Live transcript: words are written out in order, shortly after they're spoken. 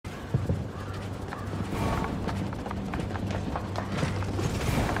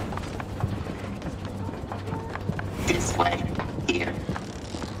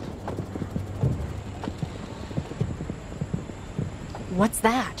What's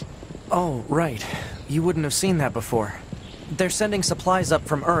that? Oh, right. You wouldn't have seen that before. They're sending supplies up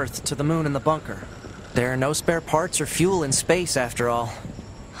from Earth to the moon and the bunker. There are no spare parts or fuel in space, after all.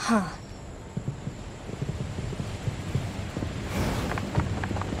 Huh.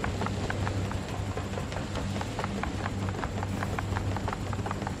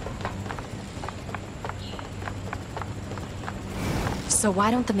 So why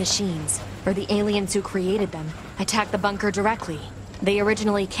don't the machines, or the aliens who created them, attack the bunker directly? They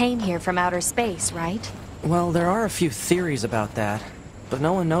originally came here from outer space, right? Well, there are a few theories about that, but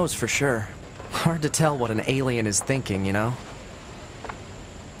no one knows for sure. Hard to tell what an alien is thinking, you know?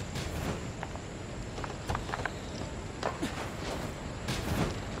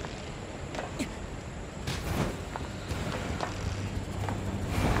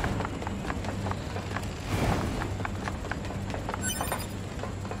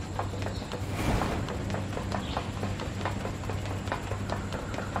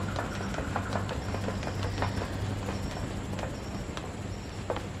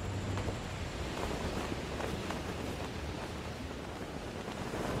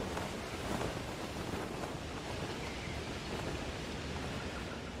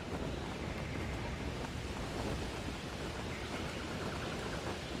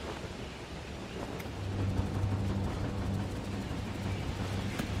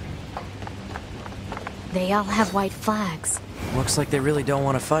 They all have white flags. Looks like they really don't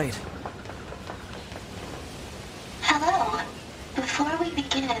want to fight. Hello. Before we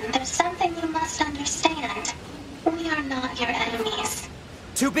begin, there's something you must understand. We are not your enemies.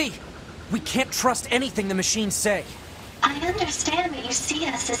 2B! We can't trust anything the machines say! I understand that you see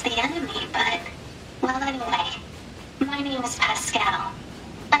us as the enemy, but... Well, anyway. My name is Pascal.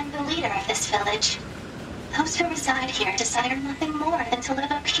 I'm the leader of this village. Those who reside here desire nothing more than to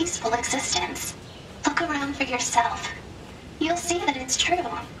live a peaceful existence. Look around for yourself. You'll see that it's true.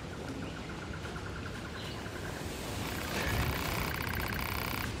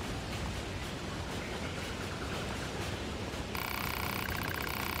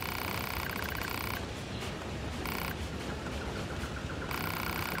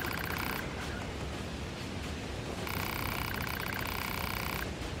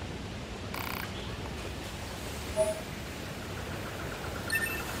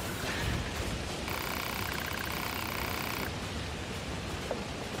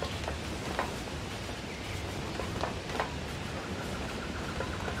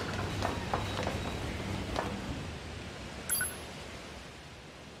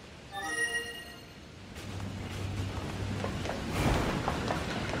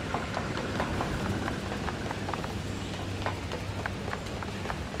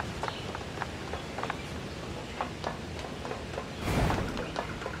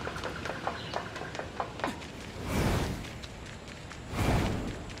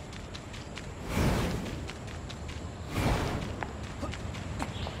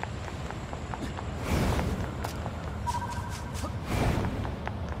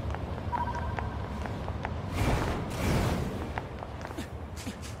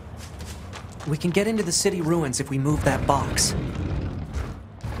 We can get into the city ruins if we move that box.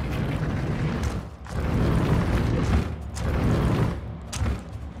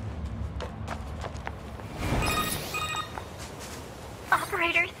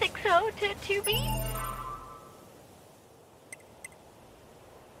 Operator 60 to 2B?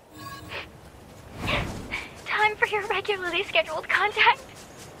 Time for your regularly scheduled contact.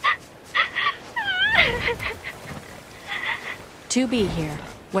 2B here.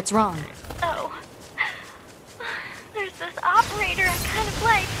 What's wrong? Oh. There's this operator I kind of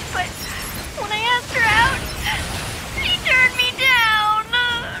like, but when I asked her out, she turned me down.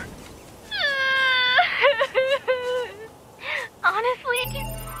 Honestly,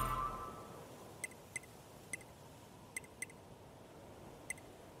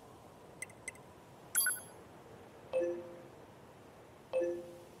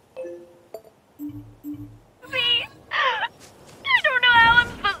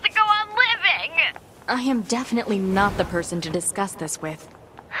 I am definitely not the person to discuss this with.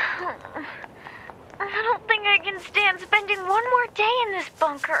 I don't think I can stand spending one more day in this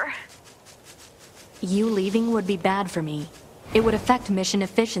bunker. You leaving would be bad for me. It would affect mission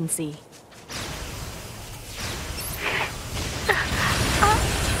efficiency.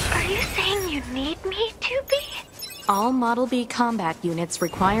 Are you saying you need me to be? All Model B combat units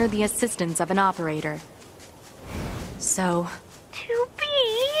require the assistance of an operator. So... To be?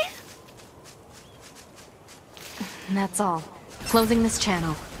 That's all. Closing this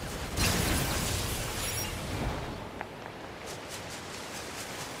channel.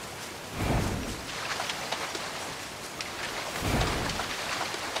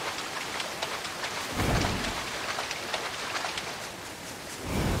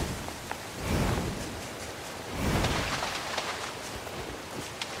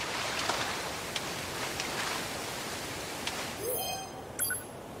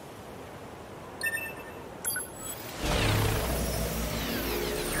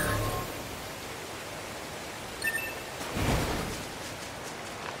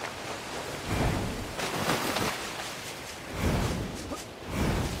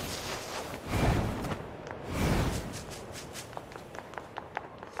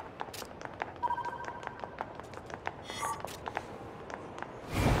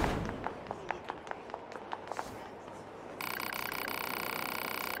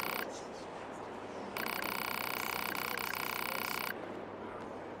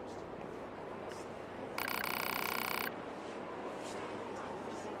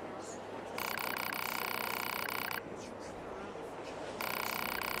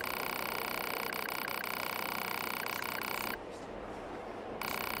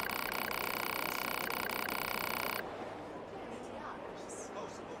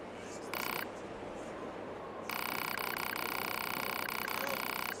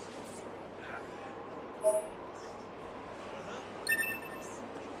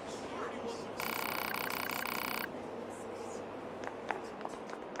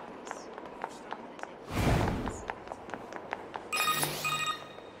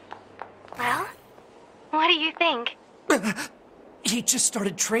 you think? He just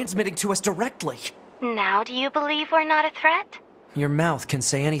started transmitting to us directly. Now do you believe we're not a threat? Your mouth can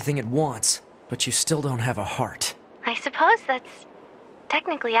say anything it wants, but you still don't have a heart. I suppose that's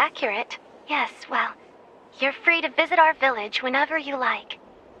technically accurate. Yes, well, you're free to visit our village whenever you like.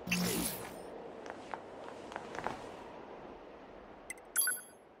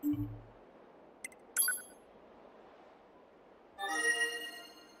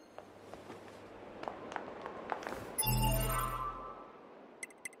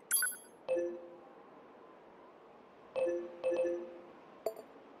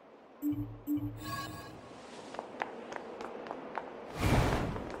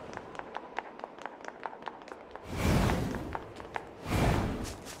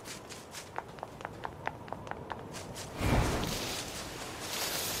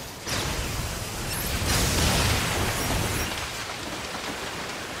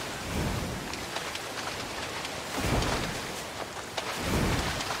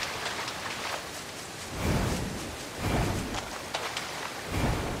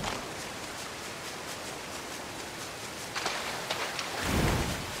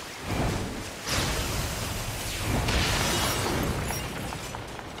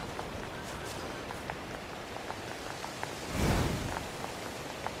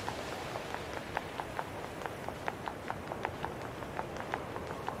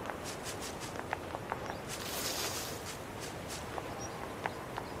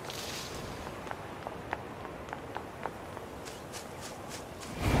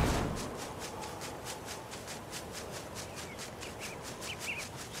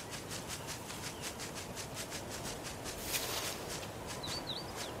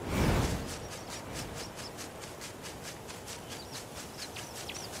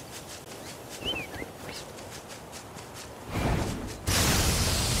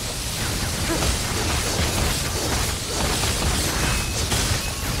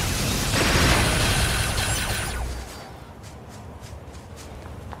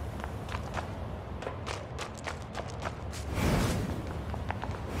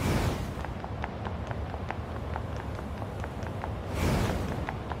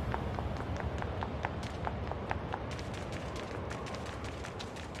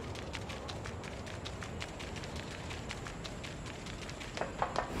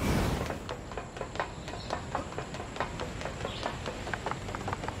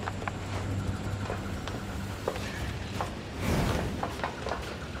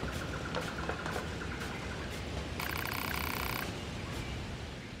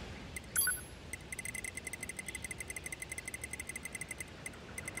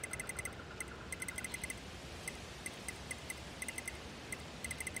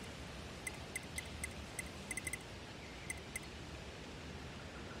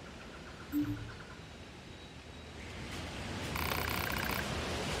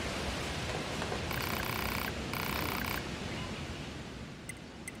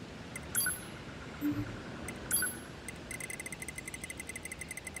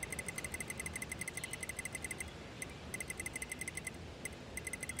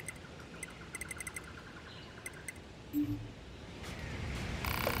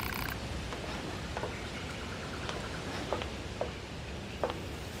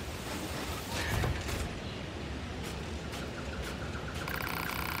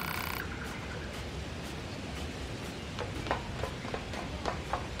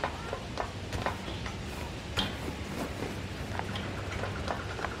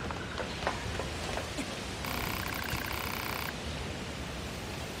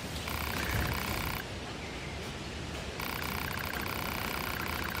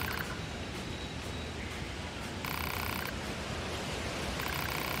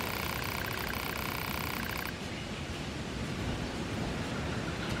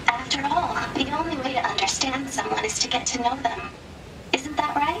 After all, the only way to understand someone is to get to know them. Isn't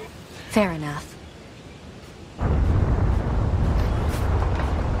that right? Fair enough.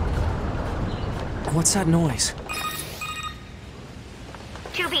 What's that noise?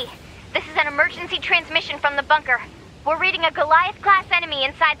 2B, this is an emergency transmission from the bunker. We're reading a Goliath-class enemy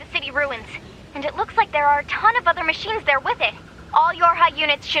inside the city ruins. And it looks like there are a ton of other machines there with it. All Yorha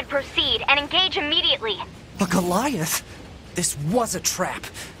units should proceed and engage immediately. A Goliath? This was a trap.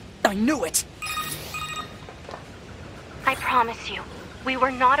 I knew it! I promise you, we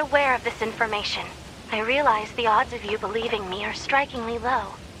were not aware of this information. I realize the odds of you believing me are strikingly low,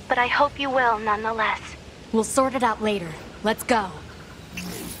 but I hope you will nonetheless. We'll sort it out later. Let's go.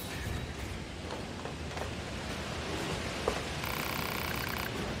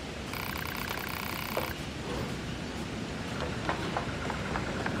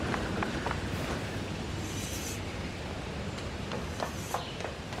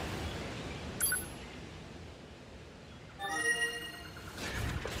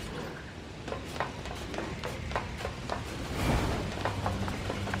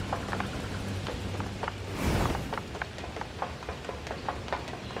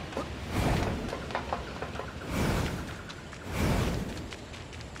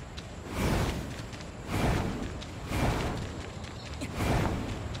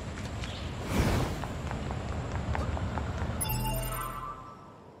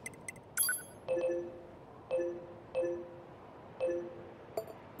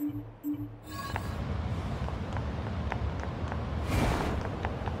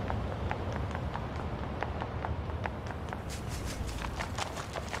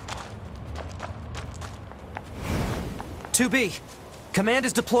 2B, Command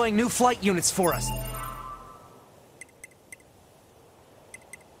is deploying new flight units for us.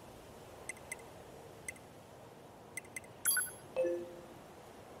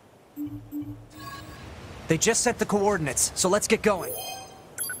 They just set the coordinates, so let's get going.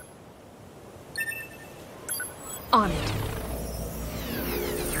 On it.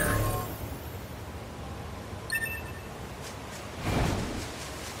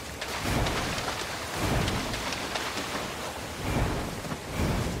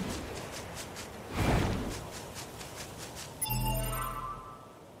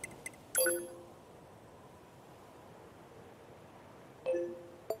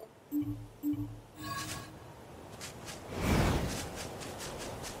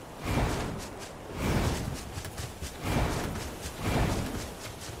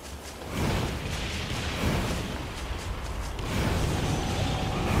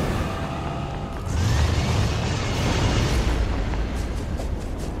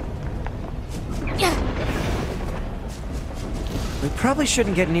 We probably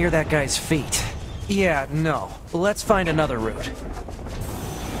shouldn't get near that guy's feet. Yeah, no. Let's find another route.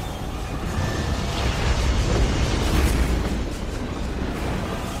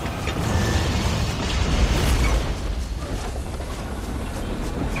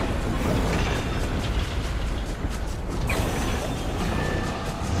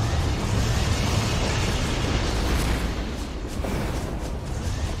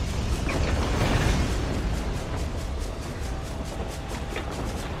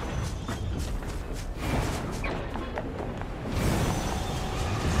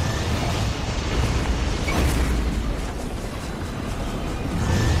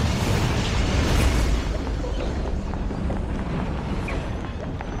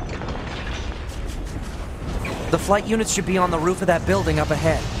 The flight units should be on the roof of that building up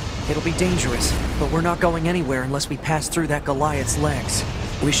ahead. It'll be dangerous, but we're not going anywhere unless we pass through that Goliath's legs.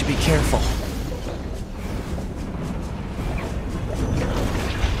 We should be careful.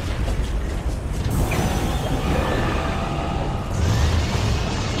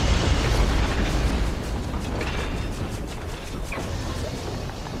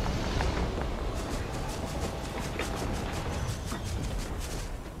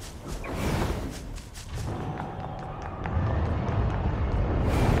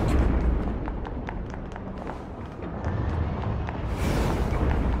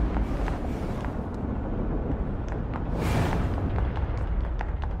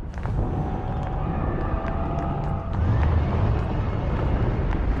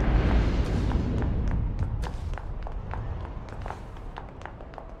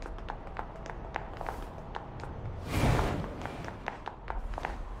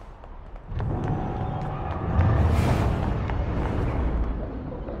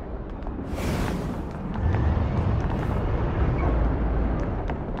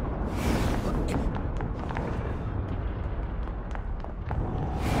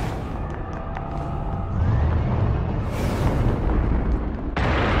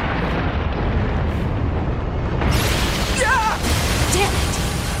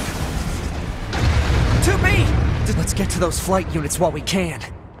 Let's get to those flight units while we can.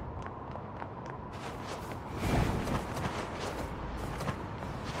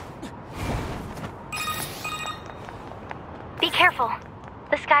 Be careful.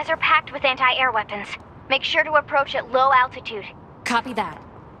 The skies are packed with anti-air weapons. Make sure to approach at low altitude. Copy that.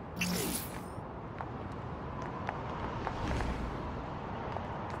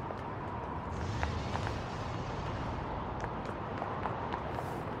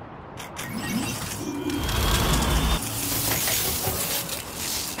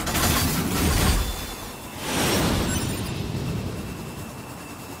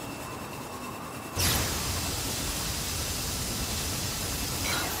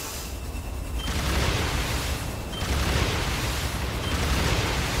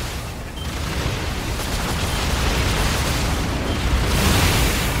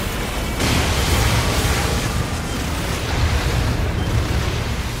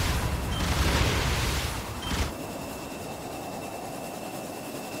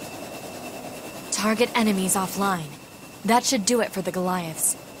 Target enemies offline. That should do it for the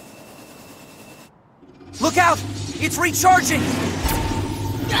Goliaths. Look out! It's recharging!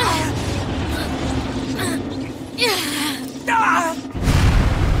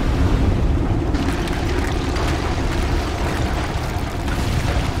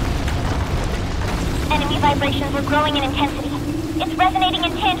 Enemy vibrations were growing in intensity. It's resonating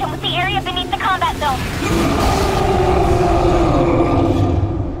in tandem with the area beneath the combat zone.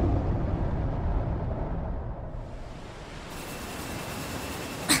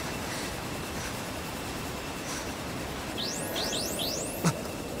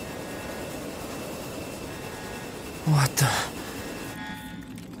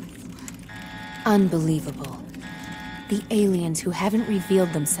 Unbelievable. The aliens who haven't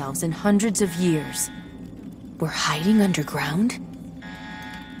revealed themselves in hundreds of years were hiding underground?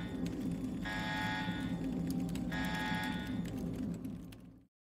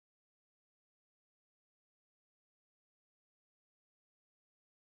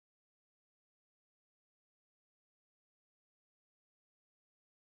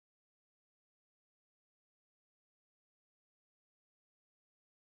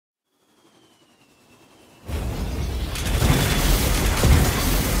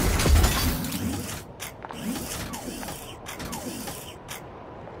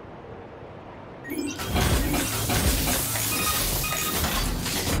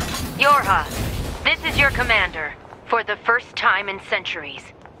 Yorha, this is your commander. For the first time in centuries,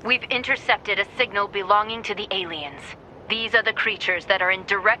 we've intercepted a signal belonging to the aliens. These are the creatures that are in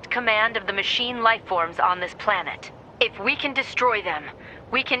direct command of the machine lifeforms on this planet. If we can destroy them,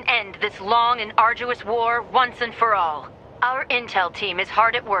 we can end this long and arduous war once and for all. Our intel team is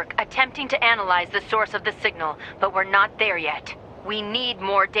hard at work attempting to analyze the source of the signal, but we're not there yet. We need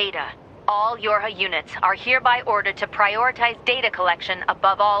more data. All Yorha units are hereby ordered to prioritize data collection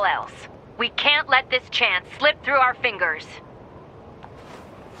above all else. We can't let this chance slip through our fingers.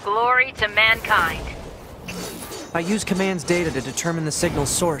 Glory to mankind. I used Command's data to determine the signal's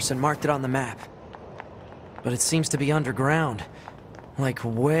source and marked it on the map. But it seems to be underground. Like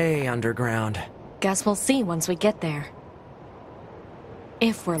way underground. Guess we'll see once we get there.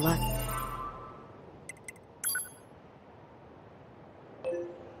 If we're lucky.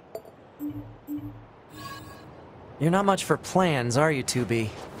 You're not much for plans, are you, 2B?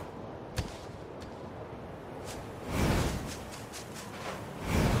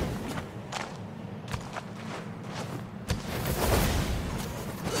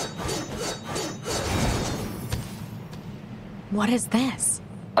 What is this?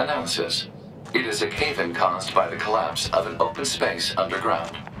 Analysis. It is a cave-in caused by the collapse of an open space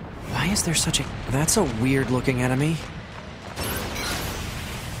underground. Why is there such a... That's a weird-looking enemy.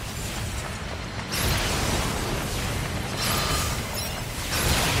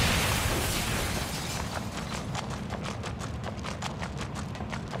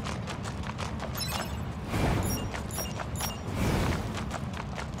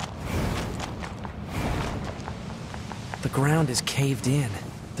 The ground is caved in.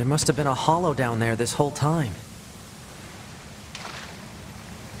 There must have been a hollow down there this whole time.